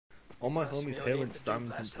All my homies here when Simon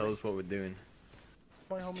doesn't tell us what we're doing.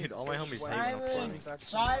 Dude, all my homies hate when I'm playing.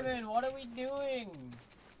 Simon, what are we doing?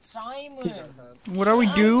 Simon! What are we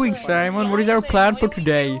doing, Simon? What is our plan for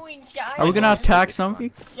today? Are we gonna attack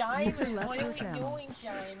something? Simon, what are we doing,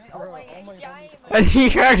 Simon? Oh my god, Simon! And he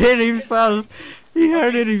heard it himself! He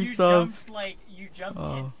heard it himself! You jumped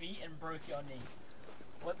 10 feet and broke your knee.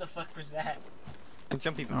 What the fuck was that? You can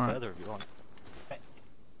jump even further if you want.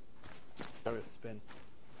 Have a spin.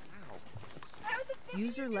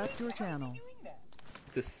 User left your channel.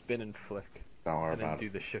 Just spin and flick. Don't worry and then about do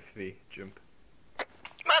it. the shift V jump.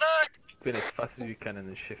 Medic! Spin as fast as you can and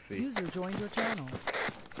then shift V. User joined your channel.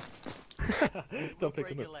 Don't pick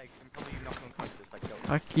him up.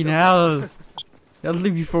 Fucking hell! I'll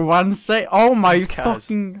leave you for 1 sec. Oh my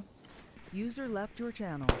fucking. User left your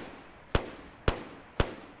channel.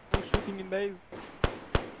 I'm shooting in base.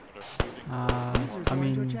 User I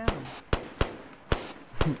joined your mean, channel.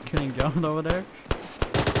 killing John over there.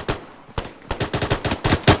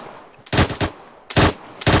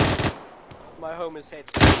 My home is hit.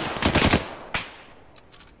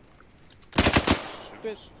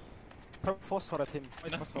 Phosphor at him.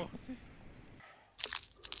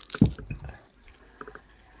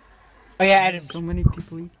 Oh yeah, Adam. So many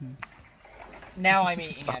people eating. Now I'm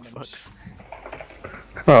eating Adams.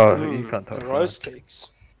 Oh, you can't talk. Rice cakes.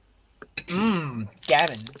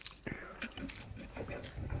 Gavin.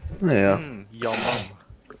 Yeah. Your mom.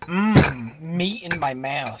 Meat in my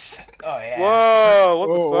mouth. Oh yeah.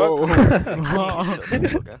 Whoa, what the fuck?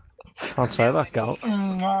 Can't say that, Gal.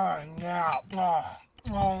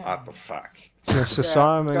 What the fuck? Mr.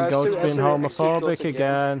 Simon, guys, Gal's do being SO homophobic again.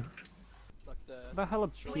 again. Like the... What the hell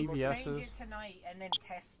are We'll PBSs? change it tonight and then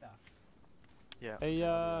test stuff. Yeah. Hey,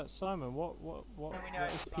 Simon, what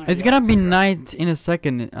is It's gonna be night in a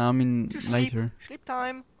second. I mean, later. Sleep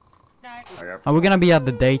time. We're gonna be at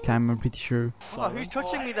the daytime, I'm pretty sure. Oh, who's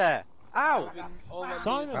touching me there? Ow!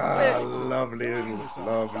 Simon! Lovely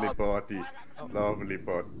body. Lovely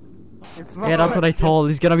body. Yeah, that's what I told.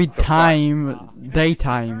 It's gonna be daytime.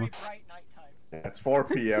 It's 4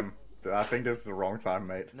 PM. I think this is the wrong time,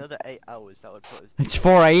 mate. Another 8 hours, that would put us... It's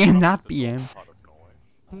 4 AM, not PM.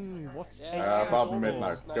 what's About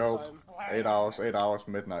midnight. Go. 8 hours,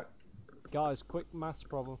 midnight. Guys, quick maths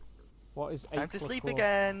problem. What is 8 Time to plus sleep 4?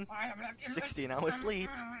 again! 16 hours sleep!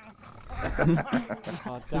 Oh, There's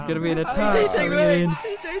damn. gonna be an He's attack. eating me!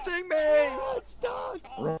 He's eating me! It's dark!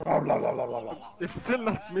 Blah, blah, blah, blah, blah, blah. It's still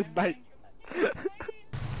not midnight.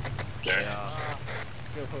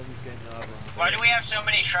 Why do we have so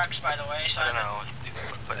many trucks, by the way? So I don't know.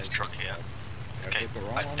 Put his truck here. Okay.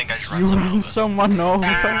 I think I just ran You someone ran over.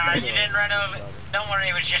 someone over. you didn't run over. Don't worry,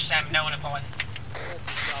 it was just no one important.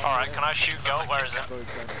 Alright, can I shoot goat? Where is it?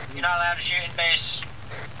 You're not allowed to shoot in base.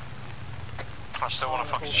 I still want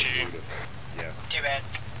to fucking shoot. Yeah. Too bad.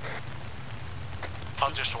 I'll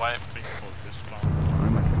just wait.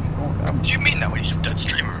 Do you mean that when he's a dead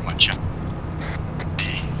streamer in my chat?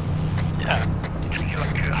 Yeah. It took you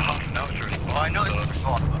like half an hour to respond. Well, I noticed it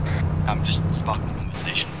before, but I'm just sparking the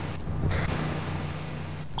conversation.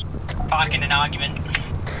 Parking an argument.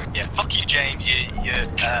 Yeah, fuck you, James.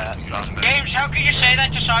 James, how could you say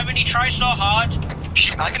that to Simon? He tries so hard.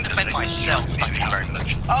 Shit, I can defend myself. Thank you very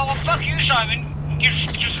much. Oh, well, fuck you, Simon. You're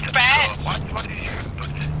just bad. What did you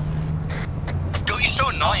Go, you're so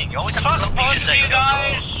annoying. You always have Fuck something both to of say. you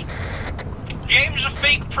guys. James is a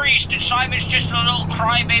fake priest, and Simon's just a little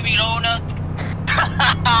crybaby loner.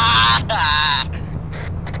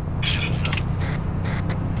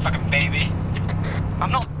 Fucking baby.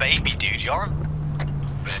 I'm not baby, dude. You're a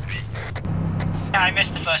baby. Yeah, I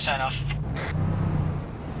missed the first sign off.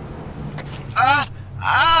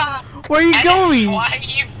 Where are you going? Why are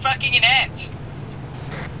you fucking an ant?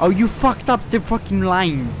 Oh, you fucked up the fucking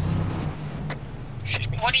lines.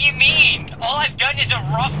 What do you mean? All I've done is a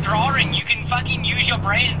rough drawing. You can fucking use your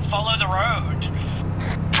brain and follow the road.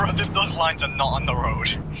 Bro, those lines are not on the road.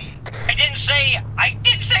 I didn't say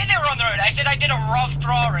they were on the road. I said I did a rough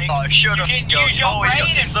drawing. Oh, shut up. You can use your always brain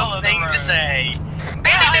got and follow the something road. to say. Yeah,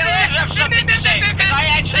 I always have something to say because I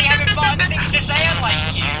actually haven't thought things to say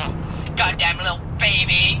unlike you. Goddamn little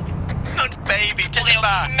baby. Not baby, take it Little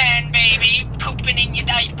back. man baby pooping in your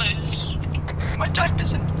diapers. My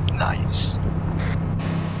diapers are nice.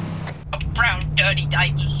 Oh, brown dirty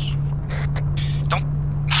diapers.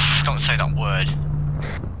 Don't say that word.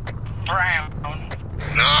 Brown.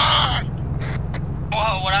 No!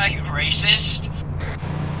 Whoa, what are you, racist?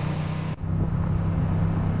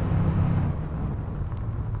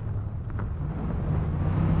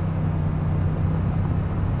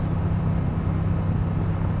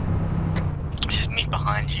 This is me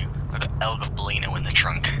behind you. I've got El Goblino in the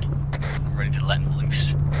trunk. I'm ready to let him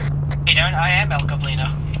loose. You don't? I am El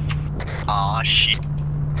Goblino. Ah, shit.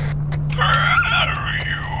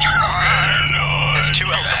 There's two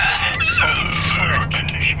El Goblinos.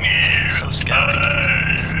 So scary.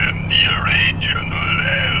 The original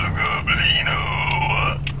El Goblino.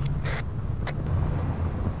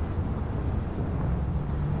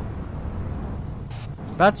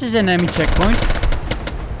 That is an enemy checkpoint.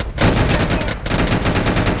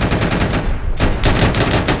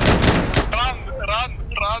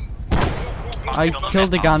 Run! I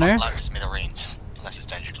killed the gunner. Unless it's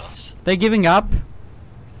danger close. They're giving up.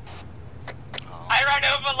 I ran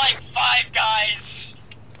over like 5 guys.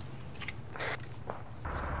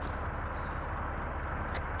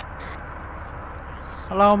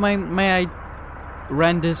 Hello, may I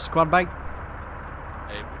rent this squad bike? I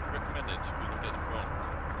would recommend it to look at the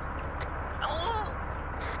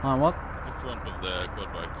front. What? The front of the quad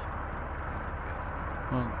bike.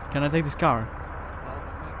 Well, can I take this car?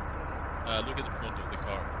 Look at the front of the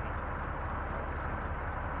car.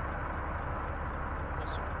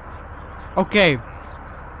 Okay.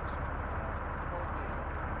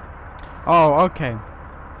 Oh, okay.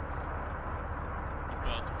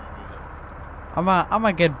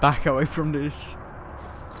 I'ma get back away from this.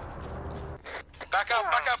 Back up!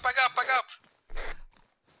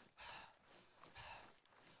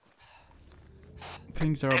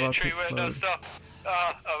 Things are about to Tree, wait, no, explode. stop.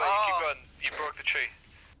 Oh, wait, you keep going. You broke the tree.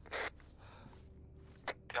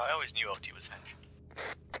 Yeah, I always knew OT was Henry.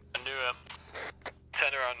 I knew him.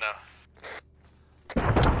 Turn around now.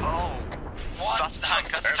 Oh, what? That's a tank,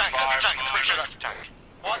 I'm pretty sure that's a tank.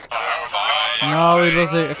 What the No, it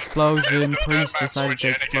was an explosion. Police decided to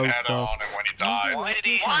explode stuff. User left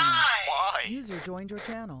your channel. Why? User joined your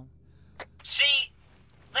channel. See?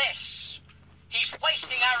 This. He's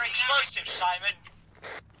wasting our explosives, Simon.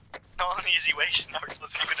 Not an easy waste, no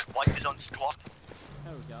explosive, you could just wipe his own squad.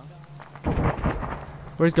 There we go.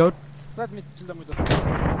 Where's Goat? Let me kill them with the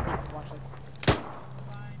one shot.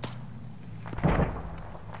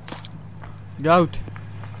 Goat.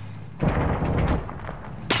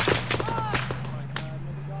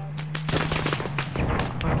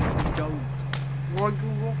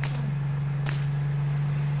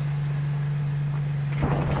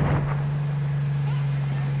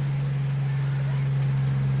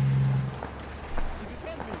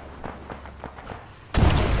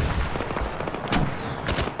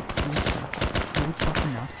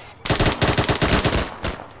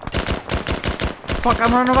 Fuck,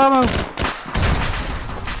 I'm running out of ammo!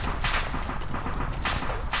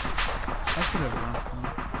 I should have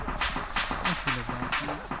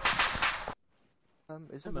run.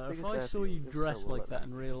 Isn't the If biggest I saw airfield you is dressed so like that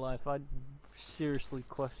in real life, I'd seriously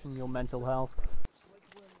question your mental health.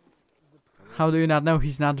 How do you not know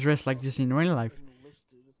he's not dressed like this in real life?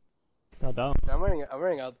 I don't. I'm wearing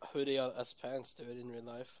a hoodie as pants, dude, in real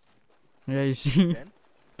life. Yeah, you see.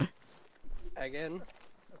 Again.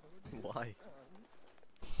 Why?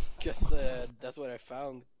 Guess that's what I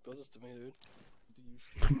found closest to me,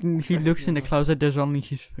 dude. He looks in the closet, there's only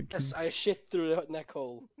his fucking... Yes, I shit through the neck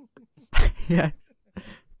hole. Yeah.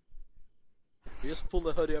 You just pull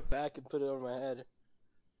the hoodie up back and put it over my head.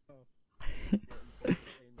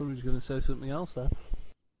 Probably was gonna say something else there.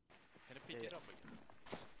 Can I pick it up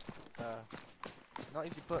again? Not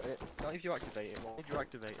if you put it. Not if you activate it. Why did you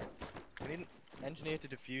activate it? We need an engineer to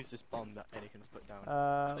defuse this bomb that Anakin's put down.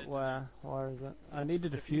 Where is it? I need a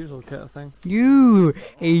defusal kit, I think. You!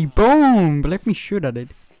 A bomb! Let me shoot at it.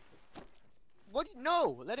 What?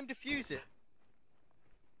 No! Let him defuse it!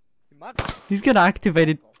 You mad? He's gonna activate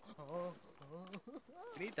it.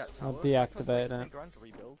 We need that I'll tower. deactivate It it. costs, like, 10 grand to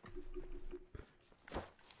rebuild.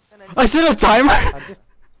 And then I set a timer! I just...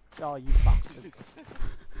 Oh, you bastard.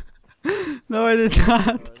 No, I did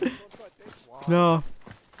not. No.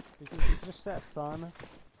 Because you just set Simon.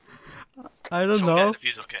 I don't Someone know. get a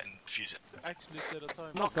defusal kit and defuse it. Actually set a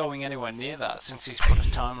time. I'm not going anywhere near that since he's put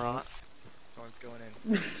a timer on it. Someone's going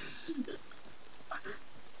in.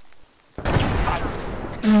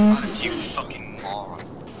 You fucking moron.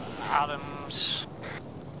 Adams.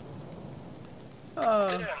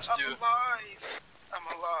 I'm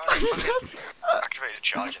alive. Activate a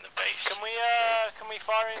charge in the base. Can we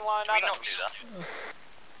fire in line Can we Adams? not do that?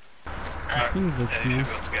 I think that's You me. should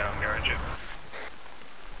be able to get on garage it.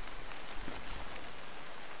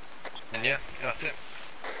 And yeah, that's it.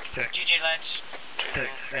 GG lads.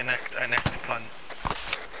 Enact the plan.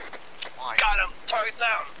 Why? Got him! Target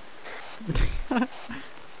down!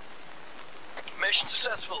 Mission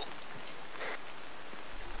successful.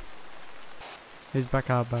 He's back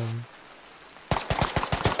up,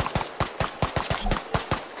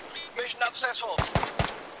 Mission not successful.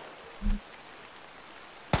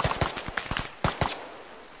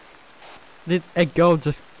 Did a girl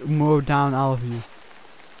just mow down all of you?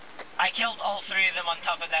 I killed all three of them on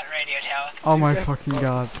top of that radio tower. Oh my fucking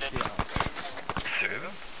god. Three of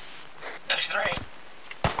them? There's three.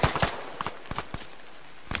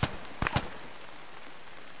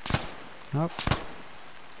 Nope.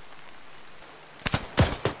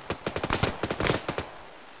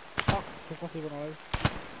 Fuck, he's not even alive.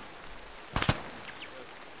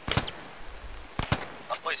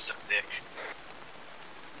 That place is a dick.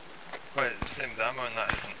 Wait, it's the same ammo and that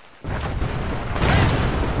isn't.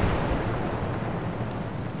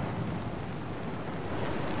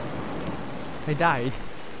 I died.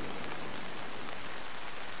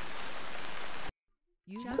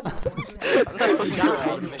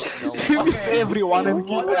 You missed everyone and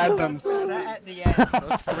killed Adams.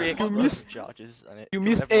 Those three explosive charges and it You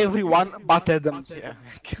missed everyone but Adams. Yeah.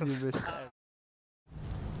 You missed.